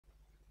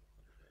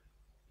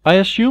I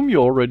assume you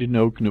already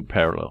know GNU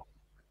Parallel.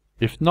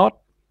 If not,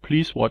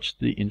 please watch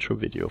the intro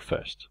video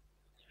first.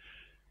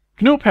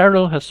 GNU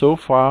Parallel has so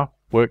far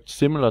worked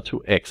similar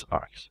to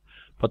Xarcs,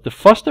 but the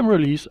FOSDEM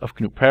release of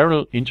GNU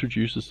Parallel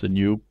introduces the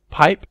new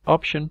pipe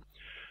option,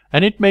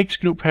 and it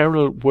makes GNU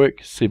Parallel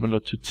work similar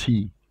to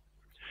T.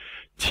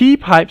 T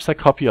pipes a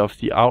copy of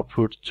the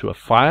output to a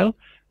file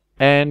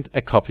and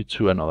a copy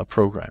to another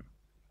program.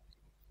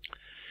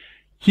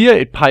 Here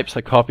it pipes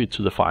a copy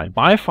to the file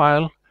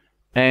myFile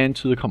and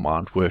to the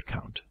command word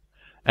count.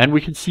 And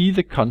we can see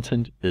the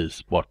content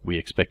is what we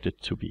expect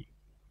it to be.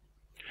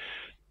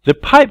 The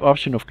pipe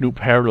option of GNU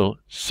Parallel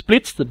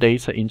splits the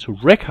data into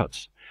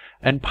records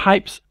and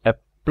pipes a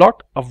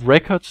block of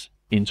records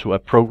into a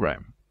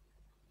program.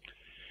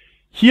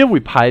 Here we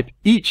pipe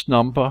each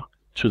number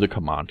to the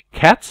command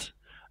cat,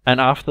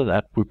 and after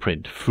that we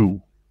print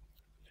foo.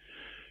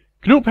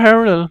 GNU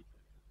Parallel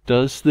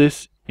does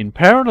this in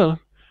parallel,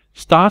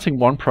 starting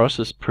one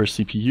process per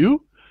CPU,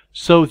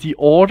 so the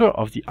order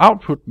of the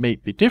output may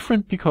be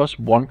different because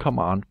one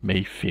command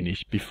may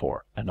finish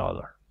before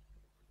another.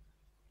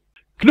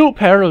 GNU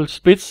Parallel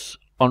splits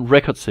on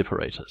record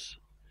separators.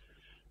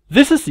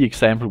 This is the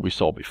example we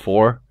saw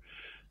before.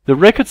 The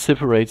record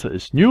separator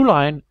is new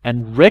line,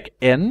 and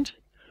rec_end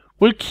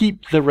will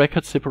keep the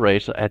record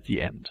separator at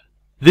the end.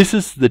 This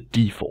is the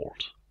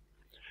default.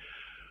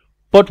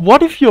 But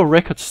what if your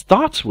record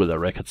starts with a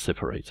record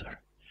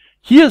separator?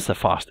 Here's a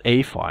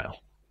FASTA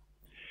file.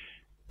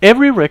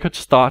 Every record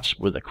starts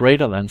with a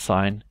greater than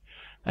sign,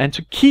 and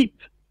to keep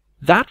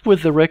that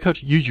with the record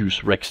you use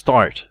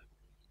rec_start.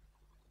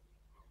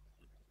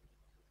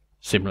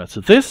 Similar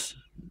to this,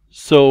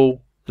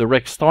 so the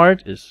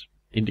rec_start is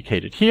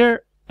indicated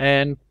here,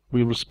 and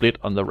we will split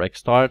on the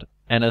rec_start,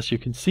 and as you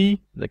can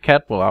see, the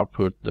cat will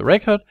output the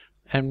record,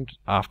 and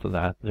after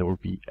that there will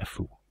be a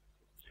foo.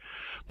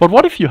 But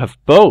what if you have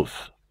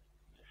both?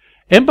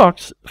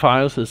 Mbox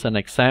files is an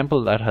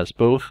example that has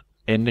both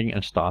ending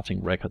and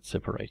starting record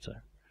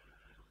separator.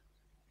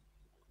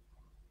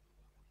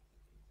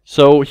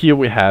 So here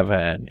we have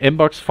an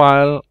Mbox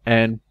file,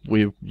 and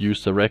we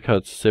use the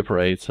record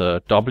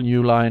separator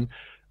W line,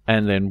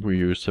 and then we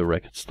use the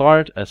record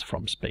start as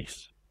from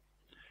space.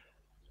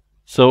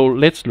 So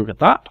let's look at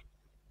that.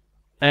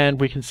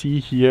 And we can see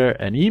here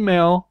an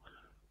email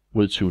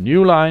with two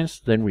new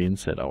lines, then we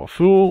insert our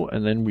foo,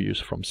 and then we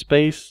use from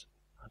space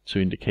to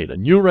indicate a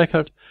new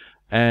record,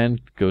 and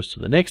goes to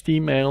the next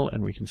email,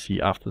 and we can see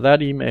after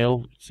that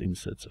email it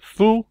inserts a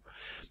foo,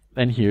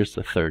 and here's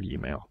the third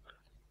email.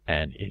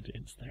 And it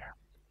ends there.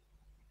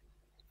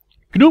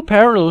 GNU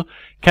Parallel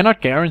cannot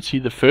guarantee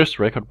the first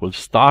record will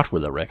start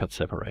with a record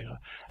separator,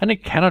 and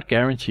it cannot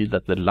guarantee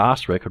that the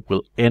last record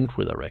will end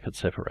with a record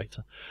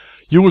separator.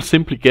 You will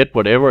simply get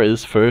whatever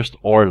is first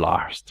or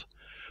last.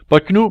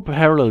 But GNU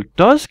Parallel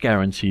does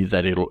guarantee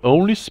that it will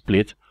only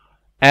split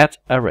at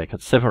a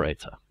record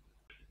separator.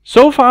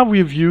 So far we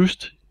have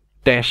used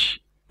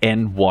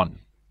 -n1.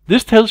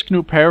 This tells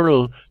GNU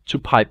Parallel to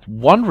pipe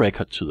one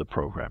record to the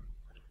program,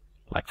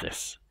 like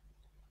this.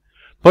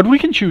 But we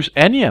can choose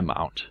any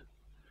amount.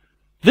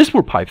 This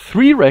will pipe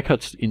 3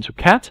 records into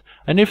cat,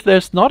 and if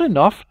there's not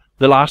enough,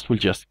 the last will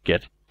just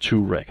get 2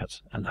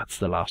 records, and that's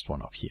the last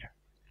one up here.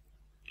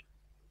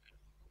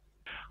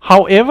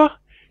 However,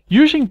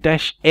 using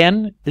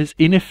 -n is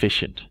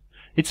inefficient.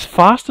 It's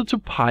faster to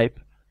pipe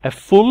a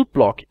full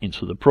block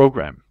into the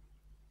program.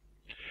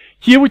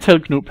 Here we tell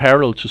GNU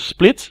Parallel to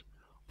split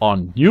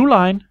on new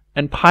line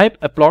and pipe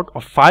a block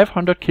of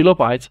 500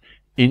 kilobytes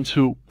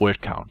into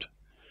word count.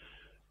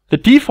 The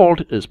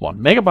default is 1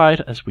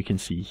 megabyte, as we can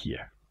see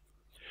here.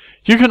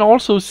 You can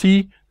also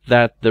see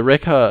that the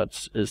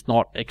records is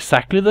not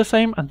exactly the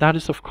same, and that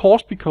is of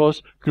course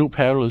because GNU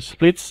Parallel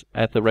splits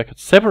at the record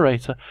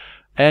separator,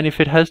 and if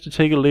it has to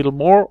take a little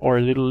more or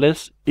a little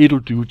less,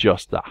 it'll do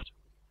just that.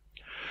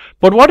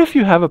 But what if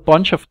you have a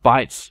bunch of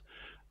bytes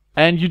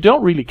and you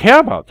don't really care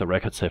about the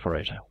record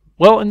separator?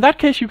 Well, in that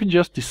case you can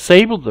just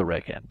disable the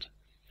rec_end.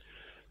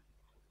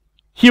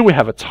 Here we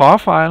have a tar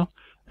file,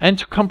 and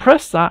to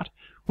compress that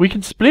we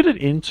can split it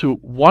into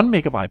 1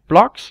 megabyte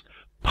blocks,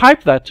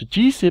 pipe that to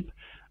gzip,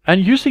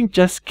 and using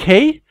just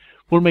K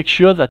will make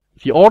sure that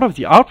the order of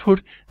the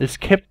output is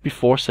kept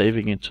before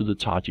saving it to the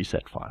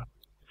tar.gz file.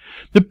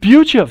 The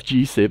beauty of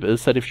gzip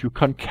is that if you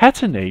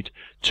concatenate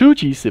 2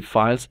 gzip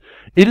files,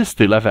 it is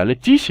still a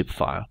valid gzip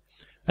file.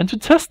 And to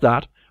test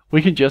that,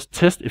 we can just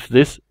test if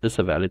this is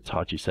a valid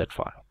tar.gz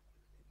file.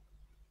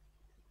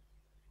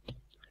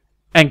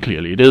 And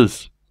clearly it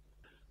is.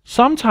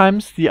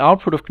 Sometimes the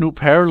output of GNU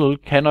Parallel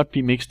cannot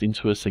be mixed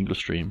into a single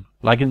stream,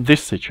 like in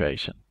this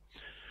situation.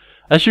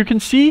 As you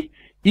can see,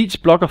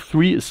 each block of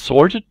 3 is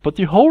sorted, but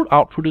the whole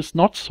output is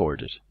not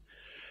sorted.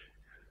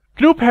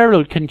 GNU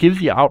Parallel can give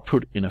the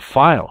output in a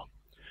file.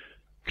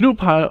 GNU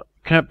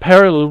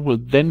Parallel will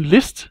then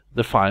list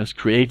the files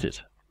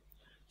created.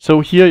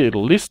 So here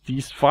it'll list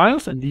these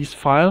files, and these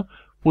files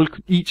will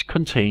each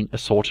contain a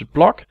sorted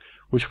block,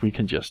 which we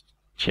can just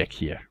check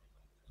here.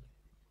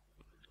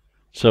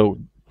 So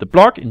the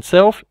block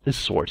itself is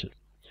sorted.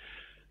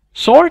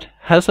 Sort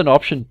has an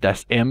option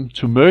 -m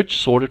to merge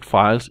sorted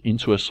files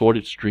into a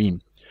sorted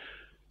stream.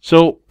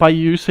 So by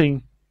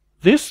using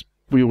this,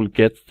 we will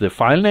get the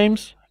file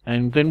names,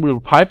 and then we'll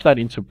pipe that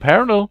into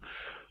parallel.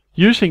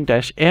 Using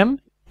 -m,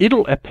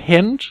 it'll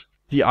append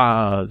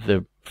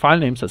the file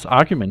names as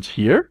arguments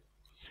here.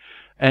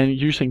 And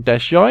using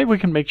 -j, we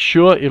can make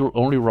sure it'll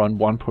only run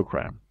one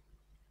program.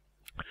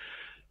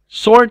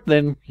 Sort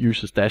then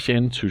uses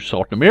 -n to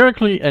sort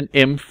numerically, and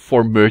m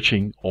for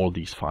merging all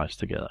these files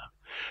together.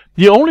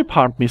 The only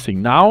part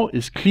missing now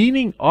is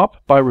cleaning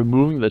up by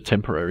removing the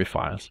temporary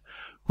files.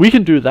 We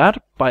can do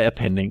that by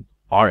appending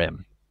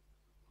rm.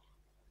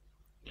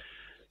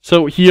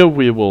 So here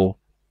we will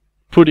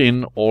put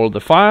in all the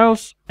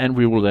files, and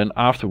we will then,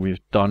 after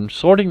we've done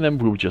sorting them,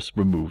 we will just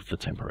remove the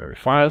temporary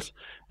files,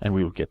 and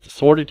we will get the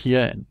sorted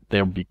here, and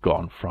they'll be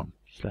gone from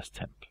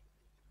 /temp.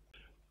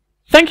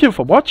 Thank you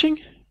for watching.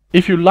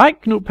 If you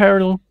like GNU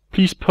Parallel,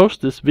 please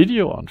post this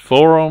video on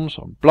forums,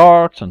 on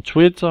blogs, on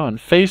Twitter, on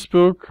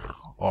Facebook,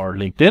 or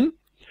LinkedIn.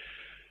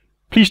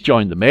 Please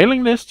join the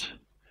mailing list.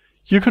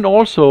 You can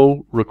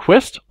also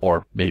request,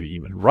 or maybe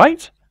even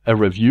write, a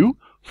review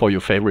for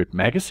your favorite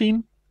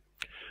magazine.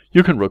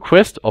 You can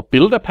request or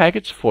build a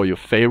package for your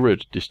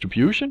favorite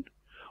distribution,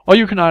 or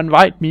you can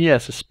invite me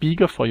as a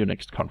speaker for your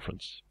next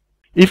conference.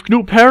 If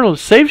GNU Parallel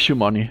saves you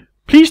money,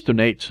 please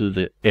donate to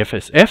the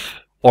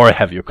FSF, or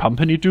have your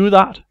company do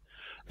that.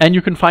 And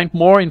you can find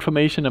more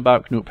information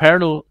about GNU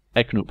Parallel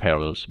at GNU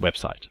Parallel's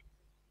website.